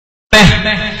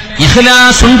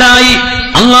ഇഖ്ലാസ് ഉണ്ടായി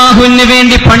അള്ളാഹുവിന്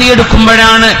വേണ്ടി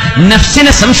പണിയെടുക്കുമ്പോഴാണ്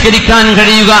നഫ്സിനെ സംസ്കരിക്കാൻ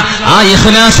കഴിയുക. ആ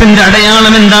ഇഖ്ലാസിന്റെ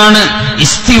അടയാളം എന്താണ്?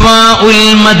 ഇസ്തിവാഉൽ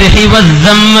മദ്ഹി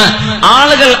വദ്ദമ്മ്.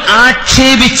 ആളുകൾ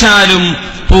ആക്ഷേപിച്ചാലും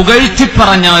പുകഴ്ത്തി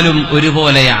പറഞ്ഞാലും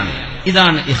ഒരുപോലെയാണ്.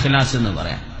 ഇതാണ് ഇഖ്ലാസ് എന്ന്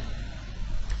പറയാം.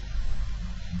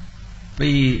 ഇപ്പൊ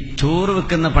ഈ ചോറ്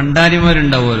വെക്കുന്ന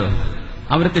പണ്ടാരിമാരുണ്ടാവുമല്ലോ,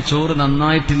 അവർക്ക് ചോറ്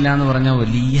നന്നായിട്ടില്ല എന്ന് പറഞ്ഞാൽ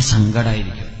വലിയ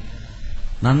സങ്കടമായിരിക്കും,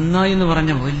 നന്നായി എന്ന്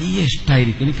പറഞ്ഞാൽ വലിയ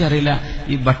ഇഷ്ടമായിരിക്കും. എനിക്കറിയില്ല,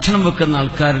 ഈ ഭക്ഷണം വെക്കുന്ന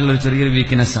ആൾക്കാരുള്ള ഒരു ചെറിയൊരു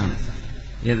വീക്ക്നെസ് ആണ്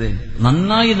ഏത്,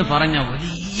 നന്നായി എന്ന് പറഞ്ഞാൽ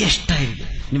വലിയ ഇഷ്ടമായിരിക്കും.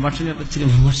 ഇനി ഭക്ഷണം ഇച്ചിരി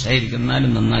മോശമായിരിക്കും,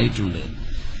 എന്നാലും നന്നായിട്ടുണ്ട്.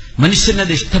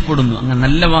 മനുഷ്യനത് ഇഷ്ടപ്പെടുന്നു, അങ്ങനെ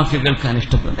നല്ല വാക്ക് കേൾക്കാൻ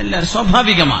ഇഷ്ടപ്പെടുന്നു, എല്ലാവരും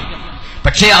സ്വാഭാവികമാണ്.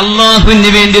 പക്ഷേ അള്ളാഹുവിന്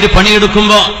വേണ്ടി ഒരു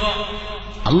പണിയെടുക്കുമ്പോ,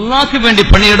 അള്ളാഹ്ക്ക് വേണ്ടി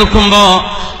പണിയെടുക്കുമ്പോ,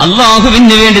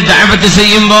 അള്ളാഹുവിന് വേണ്ടി ദഅവത്ത്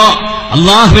ചെയ്യുമ്പോ,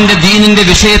 അള്ളാഹുവിന്റെ ദീനിന്റെ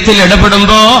വിഷയത്തിൽ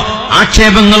ഇടപെടുമ്പോ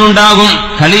ആക്ഷേപങ്ങളുണ്ടാകും,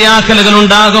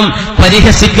 കളിയാക്കലുകളുണ്ടാകും,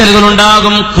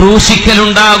 പരിഹസിക്കലുകളുണ്ടാകും,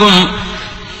 ക്രൂശിക്കലുണ്ടാകും.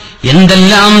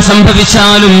 എന്തെല്ലാം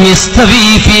സംഭവിച്ചാലും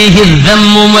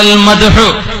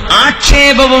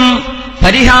ആക്ഷേപവും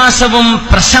പരിഹാസവും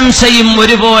പ്രശംസയും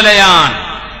ഒരുപോലെയാണ്.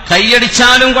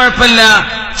 കൈയടിച്ചാലും കുഴപ്പമില്ല,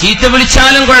 ചീത്ത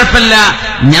വിളിച്ചാലും കുഴപ്പമില്ല,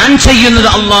 ഞാൻ ചെയ്യുന്നത്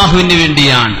അള്ളാഹുവിന്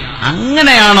വേണ്ടിയാണ്.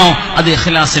 അങ്ങനെയാണോ? അത്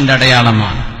ഇഖ്ലാസിന്റെ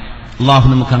അടയാളമാണ്. അള്ളാഹു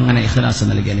നമുക്ക് അങ്ങനെ ഇഖ്ലാസ്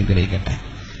നൽകി അനുഗ്രഹിക്കട്ടെ.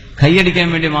 കൈയടിക്കാൻ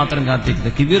വേണ്ടി മാത്രം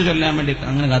കാത്തിരിക്കരുത്, കിബീർ ചൊല്ലാൻ വേണ്ടി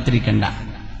അങ്ങനെ കാത്തിരിക്കണ്ട.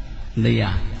 എന്തെയ്യാ,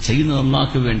 ചെയ്യുന്നത്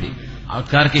അള്ളാഹ്ക്ക് വേണ്ടി.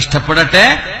 ആൾക്കാർക്ക് ഇഷ്ടപ്പെടട്ടെ,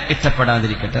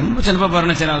 ഇഷ്ടപ്പെടാതിരിക്കട്ടെ. നമ്മൾ ചിലപ്പോൾ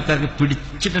പറഞ്ഞ ചില ആൾക്കാർക്ക്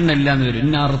പിടിച്ചിട്ടുണ്ടില്ല എന്ന് വരും,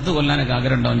 ഇന്ന അറുത്ത് കൊല്ലാനൊക്കെ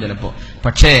ആഗ്രഹം ഉണ്ടാവും ചിലപ്പോ.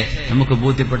 പക്ഷേ നമുക്ക്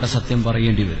ബോധ്യപ്പെട്ട സത്യം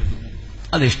പറയേണ്ടി വരും.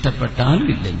 അത് ഇഷ്ടപ്പെട്ടാലും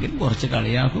ഇല്ലെങ്കിൽ കുറച്ച്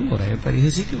കളിയാക്കും, കുറെ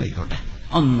പരിഹസിക്കും, ആയിക്കോട്ടെ,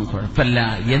 ഒന്നും കുഴപ്പമില്ല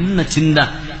എന്ന ചിന്ത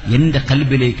എന്റെ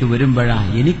കൽബിലേക്ക് വരുമ്പോഴാ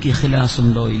എനിക്ക് ഇഖ്ലാസ്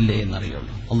ഉണ്ടോ ഇല്ലേ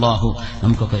എന്നറിയുള്ളൂ. അള്ളാഹു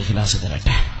നമുക്കൊക്കെ ഇഖ്ലാസ്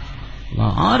തരട്ടെ.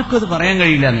 ആർക്കും അത് പറയാൻ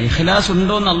കഴിയില്ല. ഇഖ്ലാസ്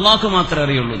ഉണ്ടോ എന്ന് അള്ളാഹ്ക്ക് മാത്രമേ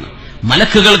അറിയുള്ളൂ.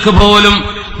 മലക്കുകൾക്ക് പോലും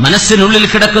മനസ്സിനുള്ളിൽ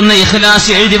കിടക്കുന്ന ഇഖ്ലാസ്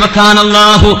എഴുതി വെക്കാൻ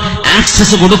അള്ളാഹു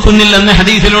ആക്സസ് കൊടുക്കുന്നില്ലെന്ന്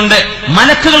ഹദീസിലുണ്ട്.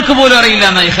 മലക്കുകൾക്ക് പോലും അറിയില്ല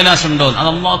എന്നാ ഇഖ്ലാസ് ഉണ്ടോ, അത്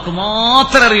അള്ളാഹ്ക്ക്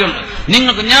മാത്രമേ അറിയുള്ളൂ.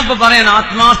 നിങ്ങൾക്ക് ഞാൻ ഇപ്പൊ പറയാൻ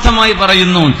ആത്മാർത്ഥമായി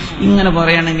പറയുന്നു, ഇങ്ങനെ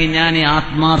പറയണമെങ്കിൽ ഞാൻ ഈ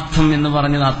ആത്മാർത്ഥം എന്ന്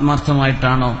പറഞ്ഞത്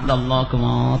ആത്മാർത്ഥമായിട്ടാണോ, അത് അള്ളാഹ്ക്ക്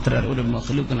മാത്രമേ അറിയൂ. ഒരു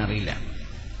മഖ്ലൂഖിന് അറിയില്ല,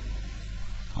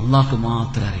 അള്ളാഹ്ക്ക്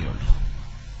മാത്രമേ അറിയുള്ളൂ.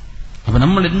 അപ്പൊ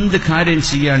നമ്മൾ എന്ത് കാര്യം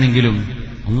ചെയ്യുകയാണെങ്കിലും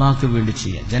അള്ളാഹ്ക്ക് വേണ്ടി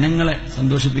ചെയ്യാം, ജനങ്ങളെ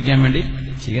സന്തോഷിപ്പിക്കാൻ വേണ്ടി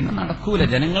ചെയ്യുന്ന നടക്കൂല.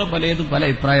 ജനങ്ങൾ പലതും പല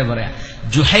അഭിപ്രായം പറയാം.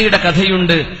 ജുഹൈയുടെ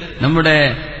കഥയുണ്ട്. നമ്മുടെ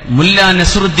മുല്ല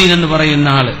നസറുദ്ദീൻ എന്ന് പറയുന്ന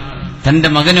ആള് തന്റെ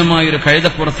മകനുമായി ഒരു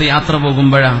കഴുതപ്പുറത്ത് യാത്ര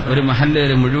പോകുമ്പോഴാ ഒരു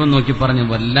മഹല്ലേര് മുഴുവൻ നോക്കി പറഞ്ഞു,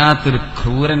 വല്ലാത്തൊരു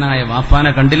ക്രൂരനായ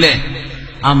വാപ്പാനെ കണ്ടില്ലേ,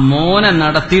 ആ മോനെ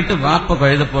നടത്തിയിട്ട് വാപ്പ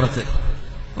കഴുതപ്പുറത്ത്,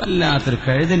 വല്ലാത്തൊരു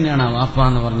കഴുതന്നെയാണ് ആ വാപ്പ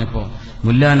എന്ന് പറഞ്ഞപ്പോ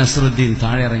മുല്ല നസറുദ്ദീൻ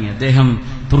താഴെ ഇറങ്ങി. അദ്ദേഹം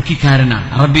തുർക്കിക്കാരനാണ്,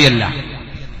 അറബിയല്ല,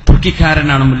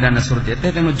 തുർക്കിക്കാരനാണ് മുല്ല നസറുദ്ദീൻ.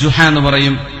 അദ്ദേഹം ജുഹ എന്ന്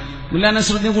പറയും. മുല്ല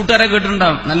നസറുദ്ദീൻ കൂട്ടുകാരെ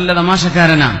കേട്ടിട്ടുണ്ടാവും, നല്ല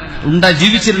തമാശക്കാരനാണ്,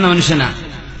 ജീവിച്ചിരുന്ന മനുഷ്യനാണ്.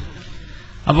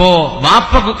 അപ്പോ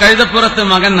വാപ്പ കഴുതപ്പുറത്ത്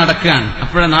മകൻ നടക്കുകയാണ്.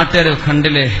 അപ്പോഴെ നാട്ടുകാർ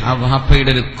കണ്ടില്ലേ ആ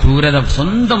വാപ്പയുടെ ഒരു ക്രൂരത.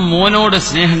 സ്വന്തം മോനോട്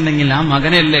സ്നേഹം ഉണ്ടെങ്കിൽ ആ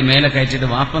മകനല്ലേ മേലെ കയറ്റിട്ട്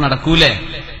വാപ്പ നടക്കൂലേ,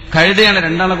 കഴുതയാണ്,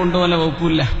 രണ്ടാളെ കൊണ്ടുപോലെ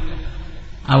വകുപ്പില്ല.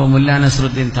 അപ്പൊ മുല്ല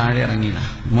നസറുദ്ദീൻ താഴെ ഇറങ്ങിയതാ.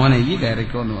 മോനെ ഈ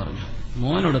കയറിക്കോ എന്ന് പറഞ്ഞു.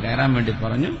 മോനോട് കയറാൻ വേണ്ടി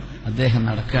പറഞ്ഞു. അദ്ദേഹം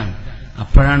നടക്കുകയാണ്.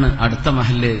 അപ്പോഴാണ് അടുത്ത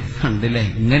മഹല്ല് കണ്ടില്ലേ,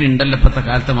 ഇങ്ങനെ ഉണ്ടല്ലോ ഇപ്പത്തെ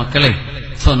കാലത്തെ മക്കളെ,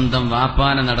 സ്വന്തം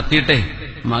വാപ്പാനെ നടത്തിയിട്ടേ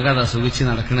മകത സുഖിച്ച്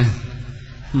നടക്കണേ.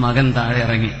 മകൻ താഴെ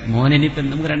ഇറങ്ങി. മോനിനിപ്പം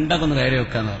നമുക്ക് രണ്ടാക്കൊന്ന് കയറി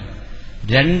വെക്കാന്ന് പറഞ്ഞു.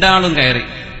 രണ്ടാളും കയറി.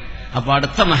 അപ്പൊ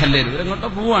അടുത്ത മഹല്ലേര് ഇവരെങ്ങോട്ടോ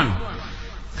പോവാണ്.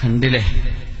 കണ്ടില്ലേ,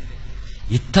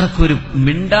 ഇത്രക്കൊരു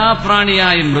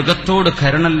മിണ്ടാപ്രാണിയായ മൃഗത്തോട്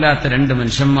കരുണല്ലാത്ത രണ്ട്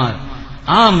മനുഷ്യന്മാർ.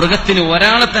 ആ മൃഗത്തിന്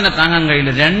ഒരാളെ തന്നെ താങ്ങാൻ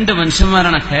കഴിയില്ല, രണ്ട്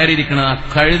മനുഷ്യന്മാരാണ് കയറിയിരിക്കുന്നത്. ആ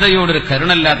കഴുതയോടൊരു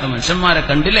കരുണല്ലാത്ത മനുഷ്യന്മാരെ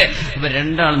കണ്ടില്ലേ. ഇവ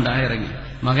രണ്ടാളും താഴെ ഇറങ്ങി.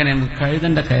 മകനെ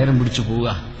കഴുതന്റെ കയറും പിടിച്ചു പോവുക.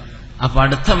 അപ്പൊ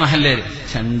അടുത്ത മഹല്ലേര്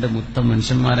രണ്ട് മുത്ത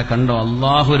മനുഷ്യന്മാരെ കണ്ടോ,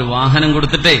 അള്ളാഹു ഒരു വാഹനം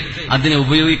കൊടുത്തിട്ടേ അതിനെ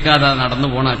ഉപയോഗിക്കാതെ നടന്നു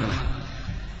പോണാക്കണം.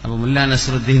 അപ്പൊ മുല്ല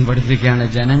നസറുദ്ദീൻ പഠിപ്പിക്കുകയാണ്,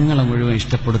 ജനങ്ങളെ മുഴുവൻ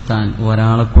ഇഷ്ടപ്പെടുത്താൻ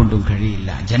ഒരാളെ കൊണ്ടും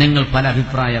കഴിയില്ല. ജനങ്ങൾ പല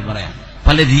അഭിപ്രായം പറയാം,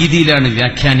 പല രീതിയിലാണ്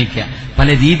വ്യാഖ്യാനിക്കുക, പല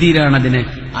രീതിയിലാണ്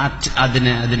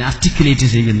അതിനെ ആർട്ടിക്കുലേറ്റ്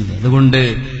ചെയ്യുന്നത്. അതുകൊണ്ട്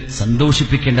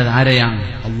സന്തോഷിപ്പിക്കേണ്ടത് ആരെയാണ്?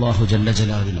 അല്ലാഹു ജല്ല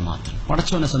ജലാലുവിനെ മാത്രം.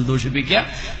 പടച്ചവനെ സന്തോഷിപ്പിക്കുക.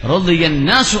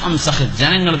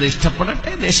 ജനങ്ങളത്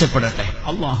ഇഷ്ടപ്പെടട്ടെ, ദേഷ്യപ്പെടട്ടെ,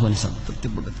 അള്ളാഹുവിനെ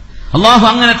തൃപ്തിപ്പെടുത്തും. അള്ളാഹു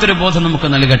അങ്ങനത്തെ ഒരു ബോധം നമുക്ക്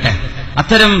നൽകട്ടെ.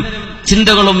 അത്തരം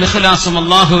ചിന്തകളും ഇഖ്ലാസും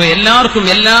അള്ളാഹുവെ എല്ലാവർക്കും,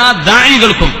 എല്ലാ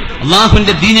ദാഇകൾക്കും,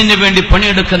 അള്ളാഹുവിന്റെ ദീനിന് വേണ്ടി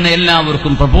പണിയെടുക്കുന്ന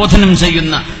എല്ലാവർക്കും, പ്രബോധനം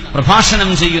ചെയ്യുന്ന, പ്രഭാഷണം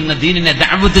ചെയ്യുന്ന, ദീനിനെ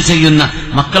ദഅവത്ത് ചെയ്യുന്ന,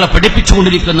 മക്കളെ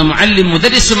പഠിപ്പിച്ചുകൊണ്ടിരിക്കുന്ന മുഅല്ലിം,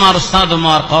 മുദരിസുമാർ,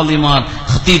 ഉസ്താദുമാർ, ഖാദിമാർ,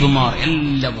 ഖതീബുമാർ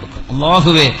എല്ലാവർക്കും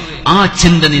അള്ളാഹുവെ ആ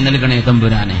ചിന്ത നീ നൽകണേ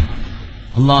തമ്പുരാനെ.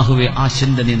 അള്ളാഹുവെ ആ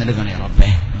ചിന്ത നീ നൽകണേ റബ്ബേ.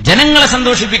 ജനങ്ങളെ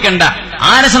സന്തോഷിപ്പിക്കണ്ട.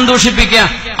 ആരെ സന്തോഷിപ്പിക്കുക?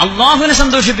 അള്ളാഹുവിനെ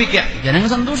സന്തോഷിപ്പിക്കുക. ജനങ്ങൾ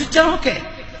സന്തോഷിച്ചാൽ ഓക്കെ,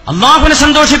 അള്ളാഹുവിനെ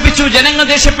സന്തോഷിപ്പിച്ചു, ജനങ്ങൾ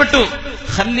ദേഷ്യപ്പെട്ടു.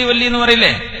 ഖല്ലി വല്ലി എന്ന്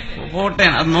പറയില്ലേ, പോട്ടെ,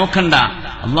 അത് നോക്കണ്ട,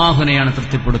 അള്ളാഹുവിനെയാണ്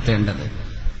തൃപ്തിപ്പെടുത്തേണ്ടത്.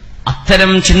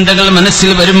 അത്തരം ചിന്തകൾ മനസ്സിൽ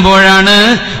വരുമ്പോഴാണ്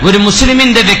ഒരു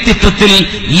മുസ്ലിമിന്റെ വ്യക്തിത്വത്തിൽ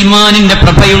ഈമാനിന്റെ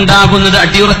പ്രഭയുണ്ടാകുന്നത്,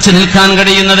 അടിയുറച്ചു നിൽക്കാൻ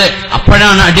കഴിയുന്നത്.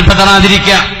 അപ്പോഴാണ്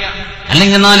അടിപതറാതിരിക്കുക.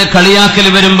 അല്ലെങ്കിൽ 4 കളിയാക്കൽ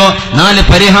വരുമ്പോ, 4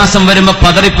 പരിഹാസം വരുമ്പോ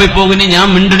പതറിപ്പോയി പോകുന്നു, ഞാൻ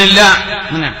മിണ്ടിടില്ല.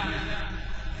 അങ്ങനെ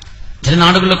ചില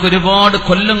നാടുകളിലൊക്കെ ഒരുപാട്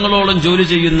കൊല്ലങ്ങളോളം ജോലി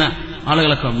ചെയ്യുന്ന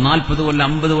ആളുകളൊക്കെ 40 കൊല്ലം,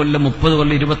 50 കൊല്ലം, 30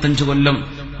 കൊല്ലം, 25 കൊല്ലം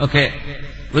ഒക്കെ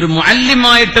ഒരു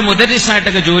മുഅല്ലിമായിട്ട്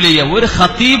മുദരിസായിട്ടൊക്കെ ജോലി ചെയ്യുക, ഒരു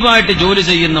ഖതീബായിട്ട് ജോലി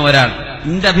ചെയ്യുന്ന ഒരാൾ.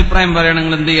 എന്റെ അഭിപ്രായം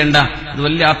പറയണമെങ്കിൽ എന്ത് ചെയ്യണ്ട, അത്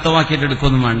വലിയ അർത്ഥമാക്കിയിട്ട്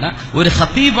എടുക്കൊന്നും വേണ്ട. ഒരു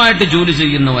ഖതീബായിട്ട് ജോലി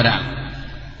ചെയ്യുന്ന ഒരാൾ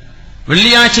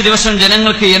വെള്ളിയാഴ്ച ദിവസം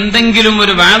ജനങ്ങൾക്ക് എന്തെങ്കിലും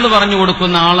ഒരു വാള് പറഞ്ഞു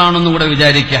കൊടുക്കുന്ന ആളാണെന്നും കൂടെ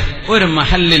വിചാരിക്കുക. ഒരു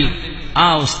മഹല്ലിൽ ആ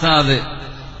ഉസ്താദ്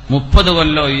 30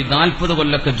 കൊല്ലോ 40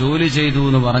 കൊല്ലൊക്കെ ജോലി ചെയ്തു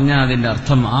എന്ന് പറഞ്ഞാൽ അതിന്റെ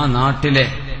അർത്ഥം ആ നാട്ടിലെ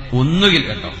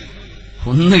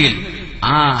ഒന്നുകിൽ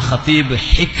ആ ഖതീബ്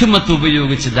ഹിക്മത്ത്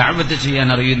ഉപയോഗിച്ച് ദഅവത്ത് ചെയ്യാൻ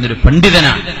അറിയുന്നൊരു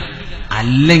പണ്ഡിതനാണ്,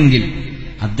 അല്ലെങ്കിൽ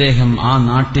അദ്ദേഹം ആ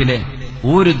നാട്ടിലെ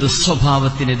ഒരു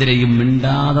ദുസ്വഭാവത്തിനെതിരെയും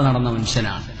മിണ്ടാതെ നടന്ന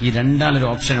മനുഷ്യനാണ്. ഈ രണ്ടാളൊരു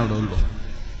ഓപ്ഷൻ അവിടെ ഉള്ളൂ.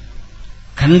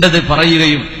 കണ്ടത്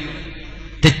പറയുകയും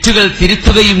തെറ്റുകൾ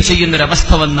തിരുത്തുകയും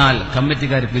ചെയ്യുന്നൊരവസ്ഥ വന്നാൽ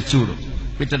കമ്മിറ്റിക്കാർ പിരിച്ചുവിടും,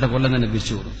 പിറ്റത്തെ കൊല്ലം തന്നെ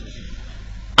പിരിച്ചുവിടും.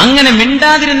 അങ്ങനെ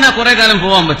മിണ്ടാതിരുന്ന കുറെ കാലം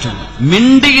പോകാൻ പറ്റും.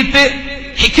 മിണ്ടിയിട്ട്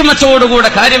ഹിക്മത്തോടുകൂടെ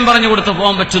കാര്യം പറഞ്ഞു കൊടുത്ത്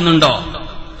പോകാൻ പറ്റുന്നുണ്ടോ?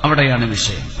 അവിടെയാണ്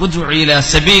വിഷയം. ഉദ്ഉ ഇലാ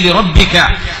സബീലി റബ്ബിക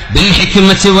ബിൽ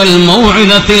ഹിക്മതി വൽ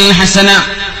മൗഇദത്തിൽ ഹസന.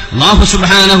 അല്ലാഹു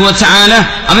സുബ്ഹാനഹു വ തആല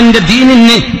അവന്റെ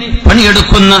ദീനിന്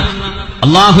പണിയെടുക്കുന്ന,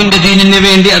 അല്ലാഹുവിന്റെ ദീനിന്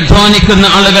വേണ്ടി അധ്വാനിക്കുന്ന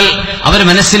ആളുകൾ അവർ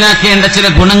മനസ്സിലാക്കേണ്ട ചില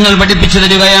ഗുണങ്ങൾ പഠിപ്പിച്ചു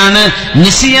തരികയാണ്.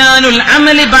 നിസിയാനുൽ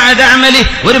അമലി ബഅദ അമലി.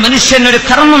 ഒരു മനുഷ്യൻ ഒരു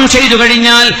കർമ്മം ചെയ്തു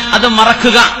കഴിഞ്ഞാൽ അത്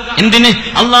മറക്കുക. എന്തിന്?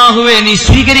 അല്ലാഹുവേ നീ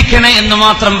സ്വീകരിക്കണേ എന്ന്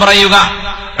മാത്രം പറയുക.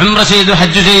 ഉംറ ചെയ്തു,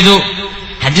 ഹജ്ജ് ചെയ്തു,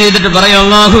 ഹജ്ജ് ചെയ്തിട്ട് പറയും,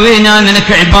 അല്ലാഹുവേ ഞാൻ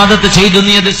നിനക്ക് ഇബാദത്ത് ചെയ്തു,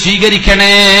 നീ അത്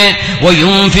സ്വീകരിക്കണേ.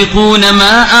 വയുൻഫിഖൂന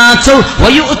മാ ആതൗ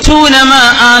വയുഅതൂന മാ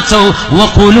ആതൗ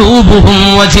വഖുലൂബുഹും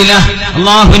വജില.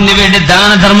 അല്ലാഹുവിന് വേണ്ടി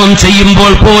ദാനധർമ്മം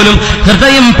ചെയ്യുമ്പോൾ പോലും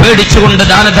ഹൃദയം പേടിച്ചുകൊണ്ട്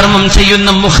ദാനധർമ്മം ചെയ്യുന്ന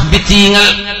മുഖ്ബിതീങ്ങൾ,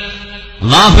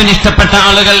 അല്ലാഹുവിന് ഇഷ്ടപ്പെട്ട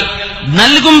ആളുകൾ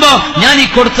നൽകുമ്പോ ഞാൻ ഈ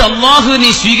കൊടുത്ത് അല്ലാഹു നീ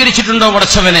സ്വീകരിച്ചിട്ടുണ്ടോ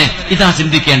പടച്ചവനെ, ഇതാ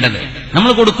ചിന്തിക്കേണ്ടത്.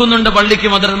 നമ്മൾ കൊടുക്കുന്നുണ്ട് പള്ളിക്ക്,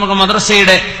 നമുക്ക്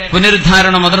മദ്രസയുടെ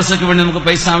പുനരുദ്ധാരണ, മദ്രസയ്ക്ക് വേണ്ടി നമുക്ക്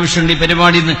പൈസ ആവശ്യമുണ്ട്, ഈ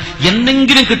പരിപാടിയിൽ നിന്ന്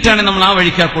എന്തെങ്കിലും കിട്ടുകയാണെങ്കിൽ നമ്മൾ ആ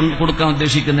വഴിക്കാ കൊടുക്കാൻ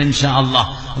ഉദ്ദേശിക്കുന്നത്. ഇൻഷാ അല്ലാഹ്,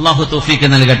 അല്ലാഹു തൗഫീഖ്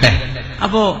നൽകട്ടെ.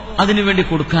 അപ്പോ അതിനുവേണ്ടി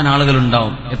കൊടുക്കാൻ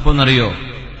ആളുകളുണ്ടാവും. എപ്പോന്നറിയോ?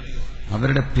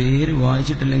 അവരുടെ പേര്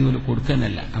വായിച്ചിട്ടില്ലെങ്കിൽ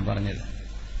കൊടുക്കാനല്ല ഞാൻ പറഞ്ഞത്.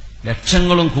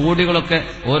 ലക്ഷങ്ങളും കോടികളൊക്കെ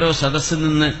ഓരോ സദസ്സിൽ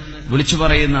നിന്ന് വിളിച്ചു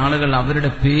പറയുന്ന ആളുകൾ അവരുടെ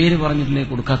പേര്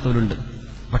പറഞ്ഞിട്ടില്ലെങ്കിൽ കൊടുക്കാത്തവരുണ്ട്.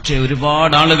 പക്ഷെ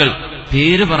ഒരുപാട് ആളുകൾ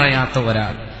പേര് പറയാത്ത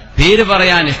ഒരാൾ, പേര്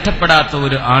പറയാൻ ഇഷ്ടപ്പെടാത്ത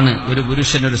ഒരു ആണ്, ഒരു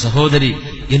പുരുഷൻ, ഒരു സഹോദരി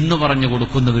എന്ന് പറഞ്ഞു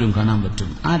കൊടുക്കുന്നവരും കാണാൻ പറ്റും.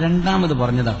 ആ രണ്ടാമത്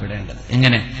പറഞ്ഞതാ പെടേണ്ടത്.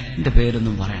 എങ്ങനെ? എന്റെ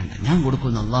പേരൊന്നും പറയണ്ട, ഞാൻ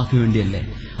കൊടുക്കുന്ന അള്ളാഹ്ക്ക് വേണ്ടിയല്ലേ.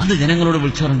 അത് ജനങ്ങളോട്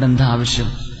വിളിച്ചു പറഞ്ഞിട്ട് എന്താ ആവശ്യം?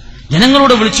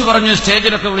 ജനങ്ങളോട് വിളിച്ചു പറഞ്ഞു,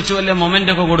 സ്റ്റേജിലൊക്കെ വിളിച്ചു, വല്ല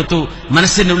മൊമെന്റ് ഒക്കെ കൊടുത്തു,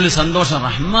 മനസ്സിന്റെ ഉള്ളിൽ സന്തോഷം.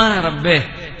 റഹ്മാൻ റബ്ബേ,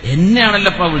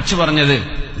 എന്നെയാണല്ലപ്പാ വിളിച്ചു പറഞ്ഞത്,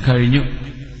 കഴിഞ്ഞു.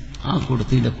 ആ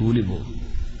കൊടുത്തിന്റെ കൂലി പോകും.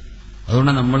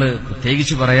 അതുകൊണ്ട് നമ്മൾ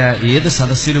പ്രത്യേകിച്ച് പറയാ, ഏത്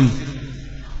സദസ്സിലും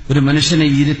ഒരു മനുഷ്യനെ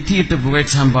ഇരുത്തിയിട്ട്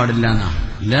പുകഴ്ത്താൻ പാടില്ല എന്നാ.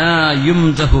 ലാ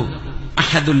യുംദഹു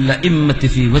അഹദുൽ അഇമ്മത്തി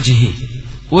ഫീ വജ്ഹി.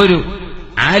 ഒരു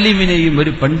ആലിമിനെയും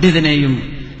ഒരു പണ്ഡിതനെയും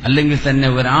അല്ലെങ്കിൽ തന്നെ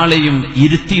ഒരാളെയും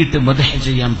ഇരുത്തിയിട്ട് മദ്ഹ്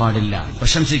ചെയ്യാൻ പാടില്ല,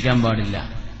 പ്രശംസിക്കാൻ പാടില്ല.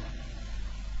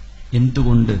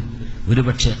 എന്തുകൊണ്ട്?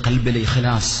 ഒരുപക്ഷെ ഖൽബിലെ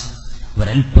ഇഖ്ലാസ്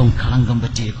ഒരൽപ്പം കളങ്കം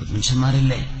പറ്റിയ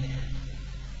മനുഷ്യന്മാരല്ലേ.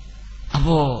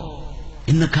 അപ്പോ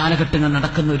ഇന്ന് കാലഘട്ടങ്ങൾ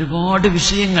നടക്കുന്ന ഒരുപാട്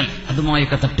വിഷയങ്ങൾ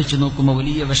അതുമായൊക്കെ തട്ടിച്ചു നോക്കുമ്പോൾ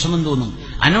വലിയ വിഷമം തോന്നും.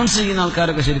 അനൗൺസ് ചെയ്യുന്ന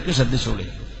ആൾക്കാരൊക്കെ ശരിക്കും ശ്രദ്ധിച്ചോളി.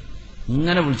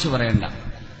 ഇങ്ങനെ വിളിച്ചു പറയണ്ട.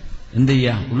 എന്ത്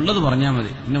ചെയ്യാ? ഉള്ളത് പറഞ്ഞാൽ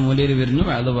മതി. പിന്നെ മൂലയിൽ വരുന്നു,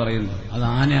 അത് പറയുന്നു, അത്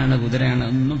ആനയാണ് കുതിരയാണ്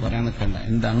ഒന്നും പറയാൻ നിൽക്കണ്ട.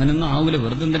 എന്താ അങ്ങനെയൊന്നും ആവൂല.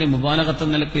 വെറുതെ എന്തിനും മുബാലകത്ത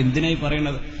നിലക്ക് എന്തിനായി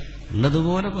പറയണത്?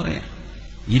 ഉള്ളതുപോലെ പറയാം,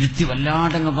 ഇരുത്തി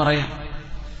വല്ലാണ്ടങ്ങ് പറയാം.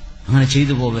 അങ്ങനെ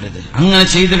ചെയ്തു പോകരുത്. അങ്ങനെ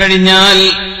ചെയ്തു കഴിഞ്ഞാൽ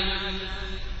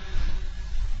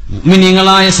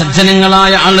മുഅ്മിനീങ്ങളായ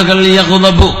സജ്ജനങ്ങളായ ആളുകൾ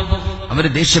യഗ്ളബു, അവർ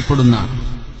ദേഷ്യപ്പെടുന്നു.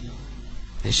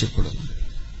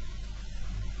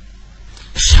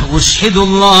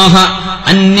 ഉശ്ഹിദുല്ലാഹ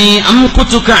അന്നീ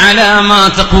അംഖുതുക അലാ മാ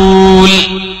തഖൂൽ.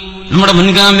 നമ്മുടെ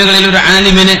മുൻഗാമികളിൽ ഒരു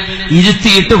ആലിമിനെ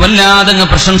ഇരുത്തിയിട്ട് വല്ലാതെ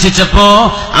പ്രശംസിച്ചപ്പോ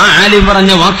ആ ആലിം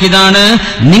പറഞ്ഞ വാക്കിതാണ്,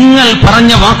 നിങ്ങൾ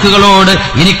പറഞ്ഞ വാക്കുകളോട്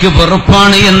എനിക്ക്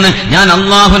വെറുപ്പാണ് എന്ന് ഞാൻ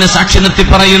അള്ളാഹുവിനെ സാക്ഷി നിർത്തി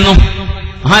പറയുന്നു.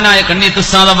 മഹാനായ കണ്ണീത്ത്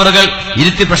ഉസ്താദ് അവറുകൾ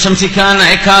ഇരുത്തി പ്രശംസിക്കാൻ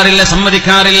അയക്കാറില്ല,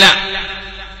 സമ്മതിക്കാറില്ല.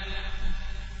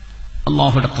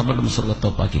 അള്ളാഹുയുടെ ഖബറും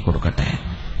സ്വർഗ്ഗത്തോപ്പാക്കി കൊടുക്കട്ടെ.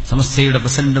 സമസ്തയുടെ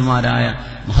പ്രസിഡന്റുമാരായ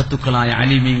മഹത്തുക്കളായ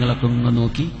ആലിമീങ്ങളൊക്കെ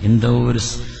നോക്കി, എന്തോ ഒരു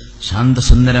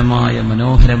ശാന്തസുന്ദരമായ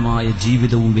മനോഹരമായ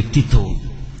ജീവിതവും വ്യക്തിത്വവും,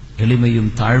 എളിമയും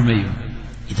താഴ്മയും.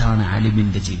 ഇതാണ്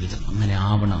ആലിമിന്റെ ജീവിതം. അങ്ങനെ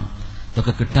ആവണം.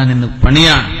 ഇതൊക്കെ കിട്ടാൻ ഇന്ന്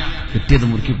പണിയാണ്. കിട്ടിയത്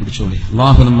മുറുക്കി പിടിച്ചോളി.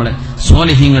 അള്ളാഹു നമ്മളെ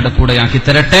സ്വാലിഹീങ്ങളുടെ കൂടെ ആക്കി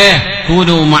തരട്ടെ.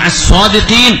 കൂനൂ മഅസ്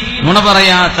സ്വാദിഖീൻ, നുണ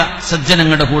പറയാത്ത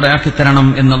സജ്ജനങ്ങളുടെ കൂടെ ആക്കി തരണം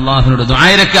എന്ന് അള്ളാഹുവിനോട്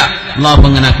ദുആയിരക്ക. അള്ളാഹു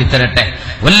അങ്ങനെ ആക്കി തരട്ടെ.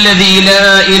 വല്ലദീ ലാ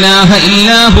ഇലാഹ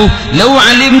ഇല്ലാഹു ലൗ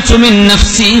അലിംതു മിൻ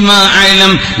നഫ്സി മാ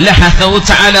അഅലം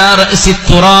ലഹസൗതു അലാ റഅസി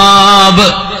തുറാബ്.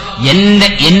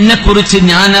 എന്നെക്കുറിച്ച്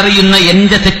ഞാൻ അറിയുന്ന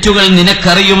എന്റെ തെറ്റുകൾ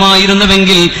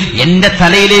നിനക്കറിയുമായിരുന്നുവെങ്കിൽ എന്റെ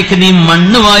തലയിലേക്ക് നീ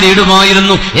മണ്ണ്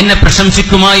വാരിയിടുമായിരുന്നു, എന്നെ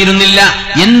പ്രശംസിക്കുമായിരുന്നില്ല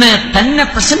എന്ന് തന്നെ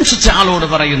പ്രശംസിച്ച ആളോട്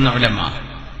പറയുന്ന ഉലമാ.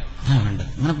 അതാ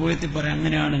വേണ്ടത്. അങ്ങനെ പോയിട്ട് പറയാം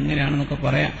അങ്ങനെയാണ് ഇങ്ങനെയാണെന്നൊക്കെ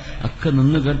പറയാം. ഒക്കെ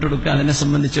നിന്ന് കേട്ടെടുക്കുക. അതിനെ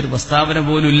സംബന്ധിച്ചൊരു പ്രസ്താവന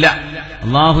പോലും ഇല്ല.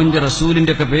 അള്ളാഹുവിന്റെ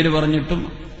റസൂലിന്റെ ഒക്കെ പേര് പറഞ്ഞിട്ടും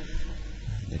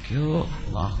എന്തൊക്കെയോ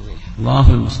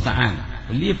അള്ളാഹുൽ മുസ്തആൻ.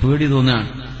 വലിയ പേടി തോന്നുകയാണ്.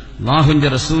 അള്ളാഹുവിന്റെ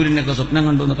റസൂലിനൊക്കെ സ്വപ്നം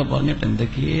കണ്ടു എന്നൊക്കെ പറഞ്ഞിട്ട്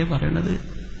എന്തൊക്കെയാ പറയണത്,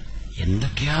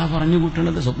 എന്തൊക്കെയാ പറഞ്ഞു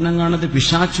കൂട്ടണത്. സ്വപ്നം കാണുന്നത്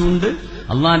പിശാച്ചുണ്ട്,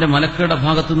 അള്ളാന്റെ മലക്കുകളുടെ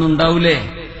ഭാഗത്തുനിന്ന് ഉണ്ടാവൂലേ.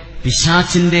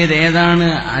 പിശാച്ചിന്റേത് ഏതാണ്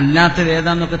അല്ലാത്തത്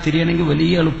ഏതാന്നൊക്കെ തിരിയണമെങ്കിൽ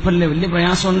വലിയ എളുപ്പമല്ലേ, വലിയ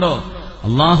പ്രയാസമുണ്ടോ?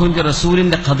 അള്ളാഹുവിന്റെ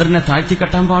റസൂലിന്റെ ഖദറിനെ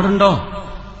താഴ്ത്തിക്കെട്ടാൻ പാടുണ്ടോ?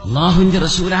 അള്ളാഹുവിന്റെ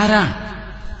റസൂൽ ആരാണ്?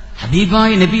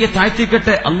 ഹബീബായി നബിയെ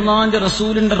താഴ്ത്തിക്കെട്ട് അള്ളാഹിന്റെ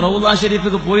റസൂലിന്റെ റൗള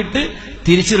ഷരീഫിക്ക് പോയിട്ട്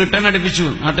തിരിച്ച് റിട്ടേൺ അടുപ്പിച്ചു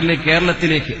നാട്ടിലേക്ക്,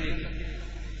 കേരളത്തിലേക്ക്.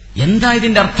 എന്താ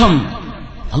ഇതിന്റെ അർത്ഥം?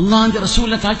 അള്ളാഹിന്റെ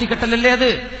റസൂലിനെ താഴ്ത്തിക്കെട്ടലല്ലേ അത്?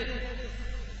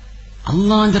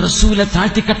 അള്ളാഹിന്റെ റസൂലെ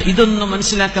താഴ്ത്തിക്കെട്ട ഇതൊന്നും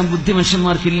മനസ്സിലാക്കാൻ ബുദ്ധി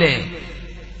മനുഷ്യന്മാർക്കില്ലേ?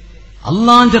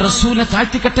 അള്ളാഹിന്റെ റസൂലിനെ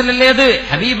താഴ്ത്തിക്കെട്ടലല്ലേ അത്?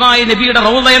 ഹബീബായ നബിയുടെ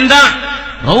റൗള എന്താ?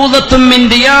 റൗളത്തും മിൻ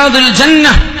റിയാദിൽ ജന്ന,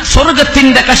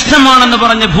 സ്വർഗത്തിന്റെ കഷ്ണമാണെന്ന്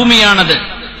പറഞ്ഞ ഭൂമിയാണത്.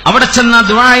 അവിടെ ചെന്ന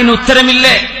ദുആഇന്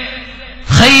ഉത്തരമില്ലേ?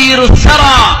 ഖൈറു സറ,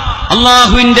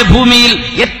 അള്ളാഹുവിന്റെ ഭൂമിയിൽ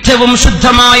ഏറ്റവും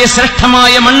ശുദ്ധമായ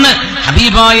ശ്രേഷ്ഠമായ മണ്ണ്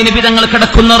ഹബീബായ നബി തങ്ങൾ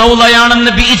കിടക്കുന്ന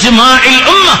റൗളയാണെന്ന് ബിഇജ്മാഇൽ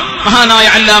ഉമ്മ മഹാനായ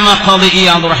അല്ലാമ ഖാദി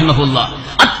ഇയാദ് റഹിമഹുല്ലാഹ്.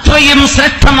 അത്രയും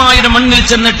ശ്രേഷ്ഠമായ മണ്ണിൽ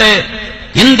ചെന്നിട്ട്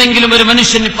എന്തെങ്കിലും ഒരു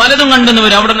മനുഷ്യന് പലതും കണ്ടെന്ന്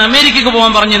വരും. അവിടെ നിന്ന് അമേരിക്കക്ക്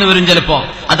പോകാൻ പറഞ്ഞെന്ന് വരും ചിലപ്പോ.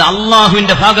 അത്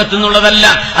അള്ളാഹുവിന്റെ ഭാഗത്തു നിന്നുള്ളതല്ല,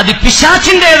 അത്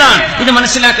പിശാചിന്റേതാണ്. ഇത്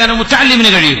മനസ്സിലാക്കാൻ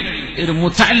മുതഅല്ലിമിന് കഴിയും. ഒരു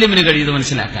മുതഅല്ലിമിന് കഴിയും ഇത്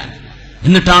മനസ്സിലാക്കാൻ.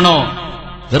 എന്നിട്ടാണോ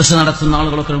ദർസ് നടത്തുന്ന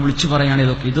ആളുകളൊക്കെ വിളിച്ചു പറയാണ്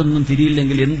ഇതൊന്നും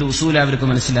തിരിയില്ലെങ്കിൽ എന്ത് ഉസൂല അവർക്ക്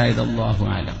മനസ്സിലായത്? അല്ലാഹു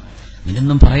ആലം.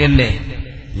 ഇതൊന്നും പറയല്ലേ.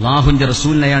 അള്ളാഹുവിന്റെ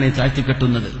റസൂലിനെയാണ് ഈ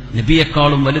താഴ്ത്തിക്കെട്ടുന്നത്.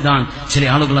 നബിയെക്കാളും വലുതാണ് ചില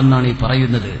ആളുകളെന്നാണ് ഈ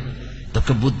പറയുന്നത്.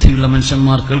 ഇതൊക്കെ ബുദ്ധിയുള്ള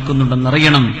മനുഷ്യന്മാർ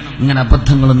കേൾക്കുന്നുണ്ടെന്നറിയണം. ഇങ്ങനെ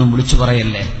അബദ്ധങ്ങളൊന്നും വിളിച്ചു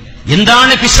പറയല്ലേ.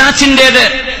 എന്താണ് പിശാചിന്റേത്,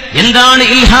 എന്താണ്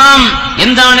ഇൽഹാം,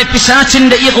 എന്താണ്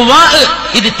പിശാചിന്റെ ഇഗ്വാ,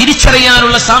 ഇത്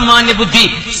തിരിച്ചറിയാനുള്ള സാമാന്യ ബുദ്ധി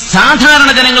സാധാരണ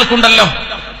ജനങ്ങൾക്കുണ്ടല്ലോ,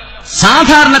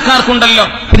 സാധാരണക്കാർക്കുണ്ടല്ലോ.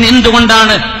 പിന്നെ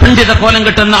എന്തുകൊണ്ടാണ് പണ്ഡിത കോലം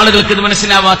കെട്ടുന്ന ആളുകൾക്ക് ഇത്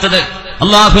മനസ്സിലാവാത്തത്?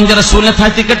 അള്ളാഹുവിന്റെ റസൂലിനെ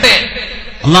താഴ്ത്തിക്കട്ടെ.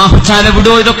 അള്ളാഹു ചാല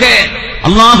വിടോ ഇതൊക്കെ?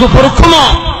 അള്ളാഹു പൊറുക്കുമോ?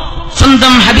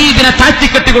 സ്വന്തം ഹബീബിനെ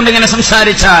താഴ്ത്തിക്കെട്ടിക്കൊണ്ട് ഇങ്ങനെ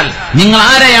സംസാരിച്ചാൽ നിങ്ങൾ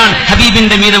ആരെയാണ്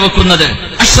ഹബീബിന്റെ മീതെ വെക്കുന്നത്?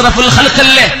 അഷ്റഫുൽ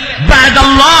ഖൽഖല്ലേ?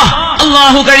 ബഅദല്ലാഹ്,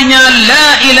 അല്ലാഹു കഴിഞ്ഞാൽ ലാ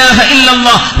ഇലാഹ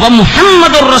ഇല്ലല്ലാഹ് വ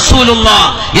മുഹമ്മദുർ റസൂലുള്ളാഹ്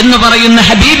എന്ന് പറയുന്ന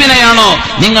ഹബീബിനെയാണോ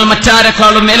നിങ്ങൾ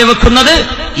മറ്റാരെക്കാളും മേലെ വെക്കുന്നത്?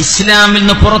 ഇസ്ലാമിൽ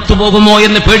നിന്ന് പുറത്തു പോകുമോ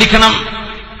എന്ന് പേടിക്കണം,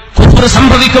 കുഫ്ർ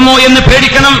സംഭവിക്കുമോ എന്ന്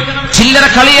പേടിക്കണം. ചില്ലറ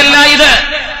കളിയല്ല ഇത്.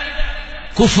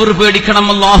 കുഫ്ർ പേടിക്കണം.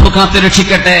 അല്ലാഹു കാത്തു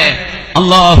രക്ഷിക്കട്ടെ,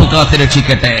 അല്ലാഹു കാത്തു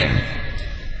രക്ഷിക്കട്ടെ.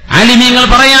 ആലിമീങ്ങൾ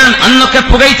പറയാൻ, അന്നൊക്കെ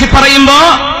പുകഴ്ത്തി പറയുമ്പോ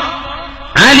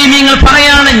ആലിമീങ്ങൾ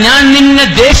പറയാണ്, ഞാൻ നിന്നെ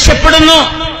ദേഷ്യപ്പെടുന്നു,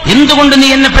 എന്തുകൊണ്ട് നീ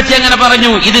എന്നെ പറ്റി അങ്ങനെ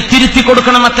പറഞ്ഞു? ഇത് തിരുത്തി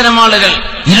കൊടുക്കണം. അത്തരം ആളുകൾ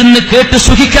ഇരുന്ന് കേട്ട്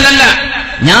സുഖിക്കലല്ല.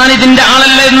 ഞാനിതിന്റെ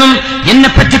ആളല്ല എന്നും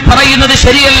എന്നെപ്പറ്റി പറയുന്നത്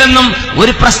ശരിയല്ലെന്നും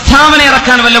ഒരു പ്രസ്താവന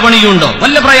ഇറക്കാൻ വല്ല പണിയുണ്ടോ?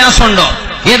 വല്ല പ്രയാസമുണ്ടോ?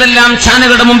 ഏതെല്ലാം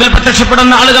ചാനലുകളുടെ മുമ്പിൽ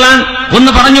പ്രത്യക്ഷപ്പെടുന്ന ആളുകളാണ്.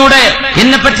 ഒന്ന് പറഞ്ഞൂടെ,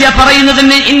 എന്നെപ്പറ്റിയാ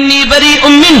പറയുന്നതിന് ഇന്നി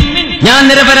ബരീഉം മിൻ, ഞാൻ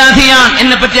നിരപരാധിയാണ്,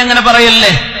 എന്നെപ്പറ്റി അങ്ങനെ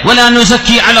പറയല്ലേ. വലാ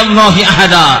നുസക്കി അലല്ലാഹി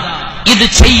അഹദാ, ഇത്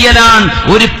ചെയ്യലാണ്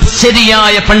ഒരു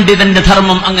ശരിയായ പണ്ഡിതന്റെ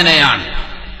ധർമ്മം. അങ്ങനെയാണ്.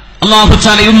 അല്ലാഹു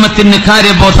തആല ഉമ്മത്തിന്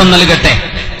കാര്യബോധം നൽകട്ടെ.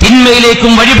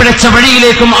 തിന്മയിലേക്കും വഴിപിഴച്ച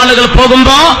വഴിയിലേക്കും ആളുകൾ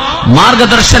പോകുമ്പോ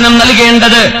മാർഗദർശനം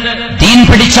നൽകേണ്ടത് ദീൻ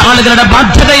പിടിച്ച ആളുകളുടെ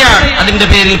ബാധ്യതയാണ്. അതിന്റെ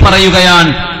പേരിൽ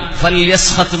പറയുകയാണ്,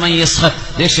 ഫൽയസ്ഖത് മൻ യസ്ഖത്,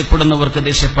 ദേഷ്യപ്പെടുന്നവർക്ക്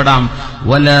ദേഷ്യപ്പെടാം.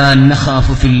 വലാ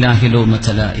നഖാഫു ഫില്ലാഹി ലൗമത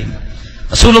ലായിം.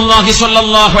 റസൂലുള്ളാഹി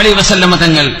സ്വല്ലല്ലാഹു അലൈഹി വസല്ലം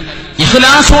തങ്ങൾ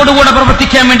ഇഖ്ലാസോടുകൂടെ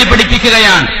പ്രവർത്തിക്കാൻ വേണ്ടി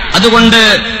പഠിപ്പിക്കുകയാണ്. അതുകൊണ്ട്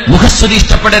മുഖസ്തുതി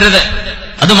ഇഷ്ടപ്പെടരുത്.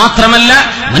 അതുമാത്രമല്ല,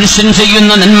 മനുഷ്യൻ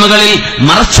ചെയ്യുന്ന നന്മകളിൽ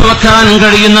മറച്ചുവെക്കാൻ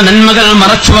കഴിയുന്ന നന്മകൾ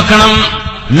മറച്ചുവെക്കണം.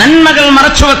 നന്മകൾ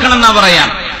മറച്ചുവെക്കണം എന്നാ പറയാം.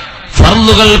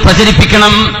 ഫർളുകൾ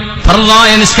പ്രചരിപ്പിക്കണം.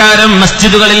 ഫർളായ നിസ്കാരം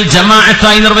മസ്ജിദുകളിൽ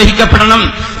ജമാഅത്തായി നിർവഹിക്കപ്പെടണം.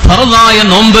 ഫർളായ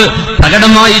നോമ്പ്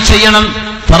പ്രകടമായി ചെയ്യണം.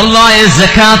 ഫർളായ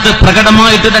സകാത്ത്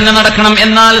പ്രകടമായിട്ട് തന്നെ നടക്കണം.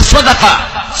 എന്നാൽ സ്വദഖ,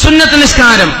 സുന്നത്ത്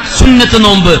നിസ്കാരം, സുന്നത്ത്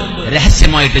നോമ്പ്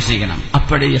രഹസ്യമായിട്ട് ചെയ്യണം.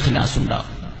 അപ്പോഴേ ഇഖ്ലാസ് ഉണ്ടാവും.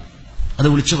 അത്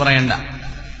വിളിച്ചു പറയണ്ട.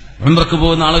 ഉംറക്ക്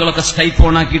പോകുന്ന ആളുകളൊക്കെ സ്കൈപ്പ്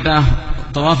ഓണാക്കിയിട്ടാ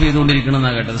തവാഫ്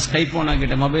ചെയ്തുകൊണ്ടിരിക്കണമെന്നാ കേട്ടത്. സ്കൈപ്പ്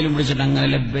ഓണാക്കിയിട്ട് മൊബൈലും പിടിച്ചിട്ട് അങ്ങനെ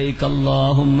ലബ്ബൈക്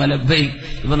അല്ലാഹുമ്മ ലബ്ബൈക്.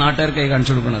 ഇപ്പൊ നാട്ടുകാർക്കായി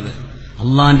കാണിച്ചു കൊടുക്കുന്നത്.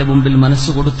 അള്ളാന്റെ മുമ്പിൽ മനസ്സ്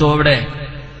കൊടുത്തോ? അവിടെ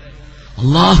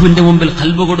അള്ളാഹുവിന്റെ മുമ്പിൽ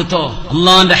ഖൽബ് കൊടുത്തോ?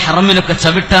 അള്ളാഹിന്റെ ഹറമിലൊക്കെ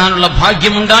ചവിട്ടാനുള്ള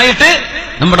ഭാഗ്യമുണ്ടായിട്ട്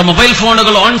നമ്മുടെ മൊബൈൽ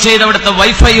ഫോണുകൾ ഓൺ ചെയ്ത് അവിടുത്തെ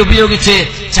വൈഫൈ ഉപയോഗിച്ച്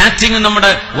ചാറ്റിംഗ്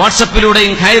നമ്മുടെ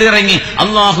വാട്സപ്പിലൂടെയും കയറിയിറങ്ങി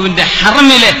അള്ളാഹുവിന്റെ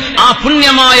ഹറമിലെ ആ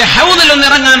പുണ്യമായ ഹൗദിലൊന്നും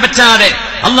ഇറങ്ങാൻ പറ്റാതെ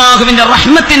അള്ളാഹുവിന്റെ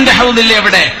റഹ്മത്തിന്റെ ഹൗദില്ലേ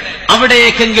എവിടെ,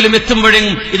 അവിടേക്കെങ്കിലും എത്തുമ്പോഴും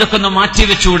ഇതൊക്കെ ഒന്ന്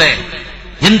മാറ്റിവെച്ചൂടെ?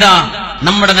 എന്താ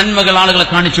നമ്മുടെ നന്മകൾ ആളുകളെ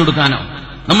കാണിച്ചു കൊടുക്കാനോ?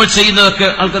 നമ്മൾ ചെയ്യുന്നതൊക്കെ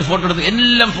ആൾക്കാർ ഫോട്ടോ എടുത്ത്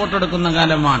എല്ലാം ഫോട്ടോ എടുക്കുന്ന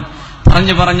കാലമാണ്.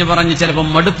 പറഞ്ഞ് ചിലപ്പോൾ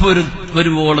മടുപ്പ്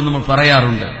വരുമ്പോഴും നമ്മൾ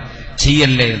പറയാറുണ്ട്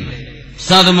ചെയ്യല്ലേ എന്ന്.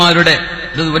 ഉസ്താദുമാരുടെ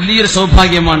ഇത് വലിയൊരു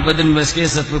സൗഭാഗ്യമാണ്.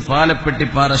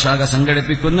 പാലപ്പെട്ടിപ്പാറ ശാഖ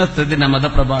സംഘടിപ്പിക്കുന്ന ത്രിദിന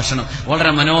മതപ്രഭാഷണം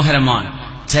വളരെ മനോഹരമാണ്.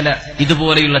 ചില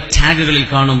ഇതുപോലെയുള്ള ടാഗുകളിൽ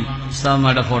കാണും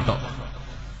ഉസ്താദുമാരുടെ ഫോട്ടോ.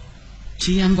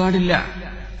 ചെയ്യാൻ പാടില്ല.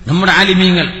 നമ്മുടെ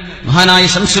ആലിമീങ്ങൾ, മഹാനായ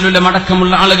ശംസുലുലം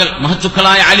അടക്കമുള്ള ആളുകൾ,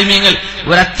 മഹത്തുക്കളായ ആലിമീങ്ങൾ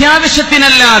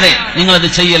ഒരത്യാവശ്യത്തിനല്ലാതെ നിങ്ങളത്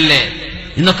ചെയ്യല്ലേ.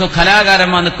 ഇന്നൊക്കെ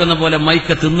കലാകാരന്മാർ നിൽക്കുന്ന പോലെ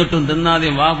മൈക്ക് തിന്നിട്ടും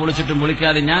തിന്നാതെയും വാ പൊളിച്ചിട്ടും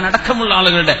പൊളിക്കാതെ ഞാൻ അടക്കമുള്ള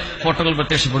ആളുകളുടെ ഫോട്ടോകൾ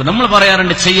പ്രത്യക്ഷപ്പെടും. നമ്മൾ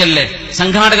പറയാറുണ്ട് ചെയ്യല്ലേ,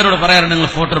 സംഘാടകരോട് പറയാറുണ്ട്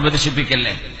നിങ്ങൾ ഫോട്ടോ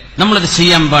പ്രദർശിപ്പിക്കല്ലേ. നമ്മളത്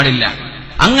ചെയ്യാൻ പാടില്ല.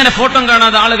 അങ്ങനെ ഫോട്ടോ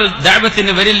കാണാതെ ആളുകൾ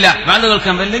ദഅവത്തിന് വരില്ല, വാദ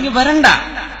കേൾക്കാൻ വരില്ലെങ്കിൽ വരണ്ട.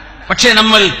 പക്ഷേ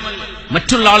നമ്മൾ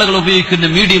മറ്റുള്ള ആളുകൾ ഉപയോഗിക്കുന്ന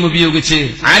മീഡിയം ഉപയോഗിച്ച്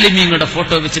ആലിമീങ്ങളുടെ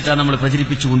ഫോട്ടോ വെച്ചിട്ടാണ് നമ്മൾ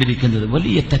പ്രചരിപ്പിച്ചുകൊണ്ടിരിക്കുന്നത്.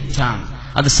 വലിയ തെറ്റാണ്.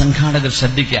 അത് സംഘാടകർ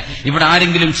ശ്രദ്ധിക്കുക. ഇവിടെ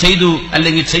ആരെങ്കിലും ചെയ്തു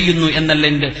അല്ലെങ്കിൽ ചെയ്യുന്നു എന്നല്ല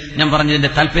ഞാൻ പറഞ്ഞതിന്റെ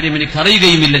താല്പര്യം എനിക്ക്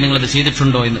അറിയുകയുമില്ല നിങ്ങളത്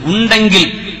ചെയ്തിട്ടുണ്ടോ എന്ന്. ഉണ്ടെങ്കിൽ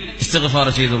ഇസ്തിഗ്ഫാർ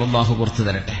ചെയ്തു അല്ലാഹു പുറത്തു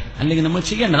തരട്ടെ. അല്ലെങ്കിൽ നമ്മൾ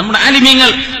ചെയ്യേണ്ട, നമ്മുടെ ആലിമീങ്ങൾ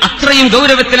അത്രയും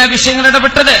ഗൗരവത്തിലാ വിഷയങ്ങൾ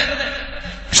ഇടപെട്ടത്.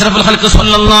 അഷ്റഫുൽ ഖൽഖ്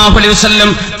സ്വല്ലല്ലാഹു അലൈഹി വസല്ലം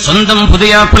സ്വന്തം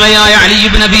പുതിയാപ്പിളയായ അലി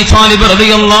ഇബ്നു അബീ ത്വാലിബ്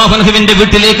റളിയല്ലാഹു അൻഹുവിന്റെ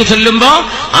വീട്ടിലേക്ക് ചെല്ലുമ്പോൾ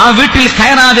ആ വീട്ടിൽ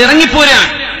കയറാതെ ഇറങ്ങിപ്പോരാൻ,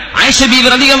 ആയിഷ ബീവി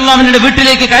റളിയല്ലാഹു അൻഹയുടെ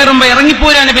വീട്ടിലേക്ക് കയറുമ്പോൾ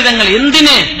ഇറങ്ങിപ്പോരാൻ വിധങ്ങൾ.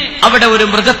 എന്തിന്? അവിടെ ഒരു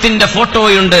മൃഗത്തിന്റെ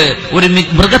ഫോട്ടോയുണ്ട്, ഒരു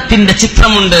മൃഗത്തിന്റെ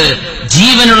ചിത്രമുണ്ട്,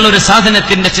 ജീവനുള്ള ഒരു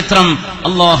സാധനത്തിന്റെ ചിത്രം.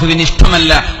 അള്ളാഹുവിന്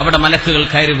ഇഷ്ടമല്ല, അവിടെ മലക്കുകൾ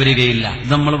കയറി വരികയില്ല.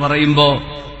 ഇത് നമ്മൾ പറയുമ്പോ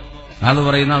അത്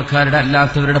പറയുന്ന ആൾക്കാരുടെ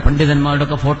അല്ലാത്തവരുടെ പണ്ഡിതന്മാരുടെ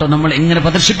ഒക്കെ ഫോട്ടോ നമ്മൾ എങ്ങനെ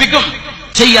പ്രദർശിപ്പിക്കും?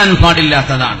 ചെയ്യാൻ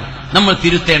പാടില്ലാത്തതാണ്. നമ്മൾ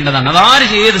തിരുത്തേണ്ടതാണ്. അതാര്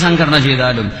ഏത് സംഘടന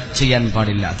ചെയ്താലും ചെയ്യാൻ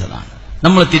പാടില്ലാത്തതാണ്.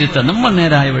 നമ്മൾ തിരുത്താൻ, നമ്മൾ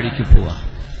നേരായ വഴിക്ക് പോവാ.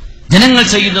 ജനങ്ങൾ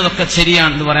ചെയ്യുന്നതൊക്കെ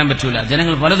ശരിയാണെന്ന് പറയാൻ പറ്റൂല.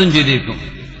 ജനങ്ങൾ പലതും ചെയ്തേക്കും.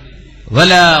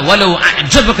 വലൗ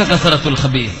അഅ്ജബക കസറത്തുൽ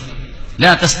ഖബീർ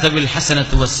ലാ തസ്തവിൽ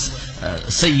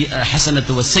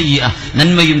ഹസനത്തു വസ്സയ്യിഅ.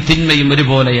 നന്മയും തിന്മയും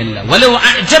ഒരുപോലെയല്ല. വലൗ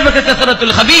അഅ്ജബക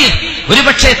കസറത്തുൽ ഖബീർ.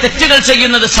 ഒരുപക്ഷേ തെറ്റുകൾ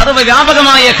ചെയ്യുന്നത്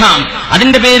സർവ്വവ്യാപകമായേക്കാം.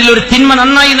 അതിന്റെ പേരിൽ ഒരു തിന്മ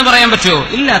നന്നായി എന്ന് പറയാൻ പറ്റുമോ?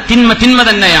 ഇല്ല. തിന്മ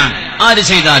തന്നെയാണ്. ആര്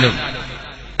ചെയ്താലും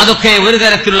അതൊക്കെ ഒരു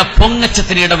തരത്തിലുള്ള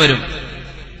പൊങ്ങച്ചത്തിന് ഇടവരും.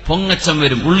 പൊങ്ങച്ചം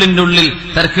വരും. ഉള്ളിന്റെ ഉള്ളിൽ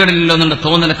തരക്കേടില്ലല്ലോ എന്നുള്ള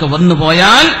തോന്നലൊക്കെ വന്നു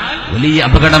പോയാൽ വലിയ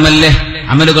അപകടമല്ലേ?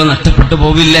 അമലുകൾ നഷ്ടപ്പെട്ടു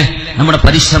പോവില്ലേ? നമ്മുടെ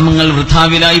പരിശ്രമങ്ങൾ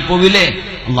വൃഥാവിലായി പോവില്ലേ?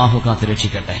 അള്ളാഹു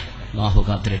കാത്തുരക്ഷിക്കട്ടെ. അള്ളാഹു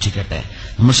കാത്തുരക്ഷിക്കട്ടെ.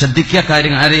 നമ്മൾ ശ്രദ്ധിക്കുക.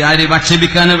 കാര്യങ്ങൾ ആരെയും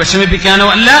ആക്ഷേപിക്കാനോ വിഷമിപ്പിക്കാനോ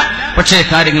അല്ല, പക്ഷേ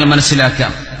കാര്യങ്ങൾ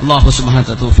മനസ്സിലാക്കാം. അള്ളാഹു സുബ്ഹാനഹു വ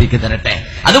തആല തൗഫീഖ് തരട്ടെ.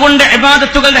 അതുകൊണ്ട്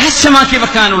ഇബാദത്തുകൾ രഹസ്യമാക്കി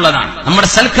വെക്കാനുള്ളതാണ്. നമ്മുടെ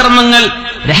സൽക്കർമ്മങ്ങൾ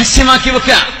രഹസ്യമാക്കി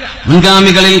വെക്കുക.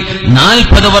 മുൻഗാമികളിൽ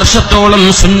 40 വർഷത്തോളം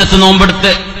സുന്നത്ത്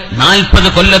നോമ്പെടുത്ത് 40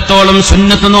 കൊല്ലത്തോളം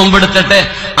സുന്നത്ത് നോമ്പെടുത്തിട്ട്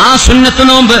ആ സുന്നത്ത്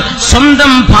നോമ്പ്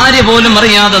സ്വന്തം ഭാര്യ പോലും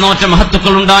അറിയാതെ നോറ്റ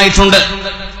മഹത്തുക്കൾ ഉണ്ടായിട്ടുണ്ട്.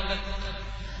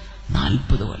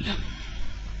 40 കൊല്ലം.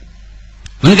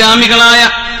 മുൻഗാമികളായ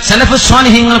സലഫ്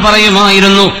സ്വാലിഹീങ്ങൾ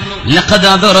പറയുമായിരുന്നു, ലഖദ്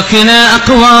അദ്റക്നാ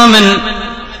അഖ്വാമൻ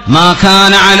മാ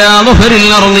കാന അലാ ളുഹ്റിൽ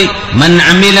അർളി മൻ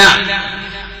അമില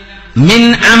മിൻ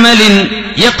അമലിൻ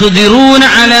യഖ്ദിറൂന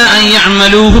അലാ അൻ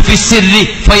യഅമലൂഹു ഫിസ്സിർരി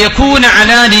ഫയകൂന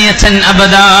അലാനിയതൻ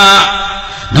അബദാ.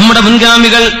 നമ്മുടെ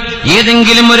മുൻഗാമികൾ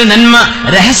ഏതെങ്കിലും ഒരു നന്മ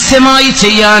രഹസ്യമായി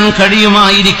ചെയ്യാൻ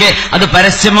കഴിയുമായിരിക്കെ അത്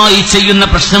പരസ്യമായി ചെയ്യുന്ന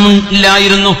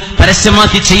പ്രശ്നമില്ലായിരുന്നു,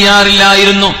 പരസ്യമാക്കി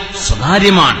ചെയ്യാറില്ലായിരുന്നു.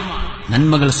 സ്വകാര്യമാണ്.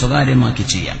 നന്മകൾ സ്വകാര്യമാക്കി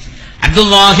ചെയ്യാം.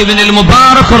 അബ്ദുല്ലാഹി ഇബ്നുൽ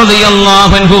മുബാറക്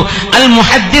റളിയല്ലാഹു അൻഹു അൽ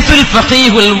മുഹദ്ദിസുൽ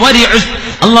ഫഖീഹുൽ വരിഉ,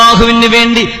 അല്ലാഹുവിന്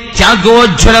വേണ്ടി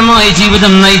ത്യാഗോജ്വലമായ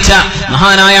ജീവിതം നയിച്ച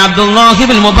മഹാനായ അബ്ദുല്ലാഹി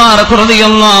ഇബ്നുൽ മുബാറക്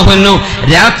റളിയല്ലാഹു അൻഹു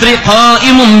രാത്രി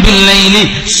ഖായിമുൻ ബിൽ ലൈലി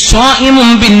സ്വായിമുൻ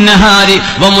ബിൻ നഹാരി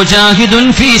വമുജാഹിദുൻ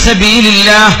ഫീ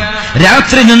സബീലില്ലാഹ്.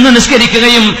 രാത്രി നിന്ന്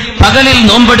നിസ്കരിക്കുകയും പകലിൽ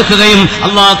നോമ്പെടുക്കുകയും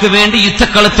അല്ലാഹുവിന് വേണ്ടി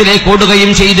യുദ്ധക്കളത്തിലേക്ക്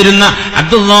ഓടുകയും ചെയ്തിരുന്ന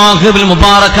അബ്ദുല്ലാഹി ഇബ്നുൽ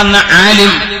മുബാറക് എന്ന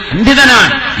ആലിം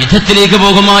പണ്ഡിതനാണ്. യുദ്ധത്തിലേക്ക്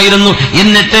പോകുമായിരുന്നു.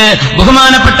 എന്നിട്ട്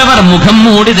ബഹുമാനപ്പെട്ടവർ മുഖം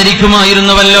മൂടി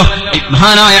ധരിക്കുമായിരുന്നുവല്ലോ.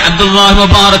 മഹാനായ അബ്ദുല്ലാഹി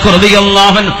മുബാറക്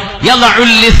റളിയല്ലാഹു അൻഹു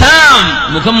യളഉൽ ലിസാൻ,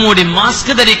 മുഖം മൂടി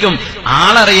മാസ്ക് ധരിക്കും,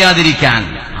 ആളറിയാതിരിക്കാൻ.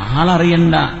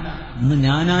 ആളറിയണ്ട, ഇന്ന്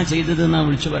ഞാനാ ചെയ്തതെന്നാ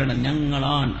വിളിച്ചു പറയണം.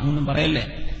 ഞങ്ങളാണ് അങ്ങൊന്നും പറയല്ലേ,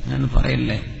 ഞാൻ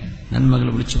പറയല്ലേ. നന്മകൾ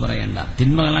വിളിച്ചു പറയണ്ട,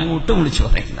 തിന്മകൾ അങ്ങോട്ടും വിളിച്ചു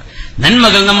പറയണ്ട.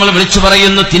 നന്മകൾ നമ്മൾ വിളിച്ചു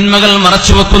പറയുന്നു, തിന്മകൾ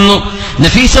മറച്ചു വെക്കുന്നു.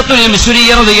 നഫീസത്തുൽ മിസ്രി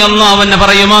റളിയല്ലാഹു അൻഹ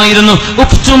പറയുമായിരുന്നു,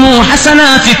 ഉക്തുമു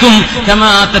ഹസനാതികും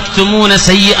കമാ തക്തുമൂന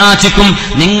സയ്യിആതികും.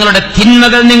 നിങ്ങളുടെ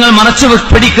തിന്മകൾ നിങ്ങൾ മറച്ചു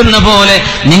പിടിക്കുന്ന പോലെ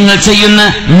നിങ്ങൾ ചെയ്യുന്ന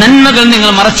നന്മകൾ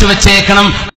നിങ്ങൾ മറച്ചു വെച്ചേക്കണം.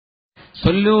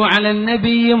 صلوا على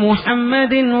النبي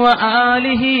محمد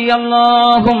وآله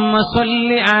اللهم صل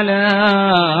على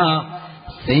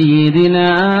سيدنا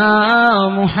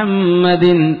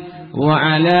محمد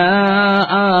وعلى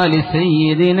آل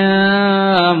سيدنا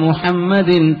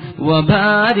محمد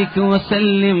وبارك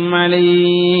وسلم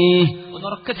عليه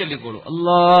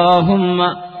اللهم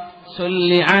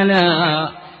صل على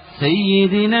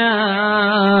سيدنا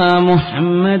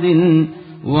محمد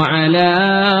وعلى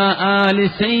آل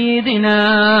سيدنا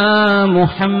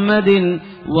محمد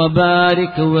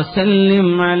وبارك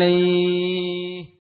وسلم عليه.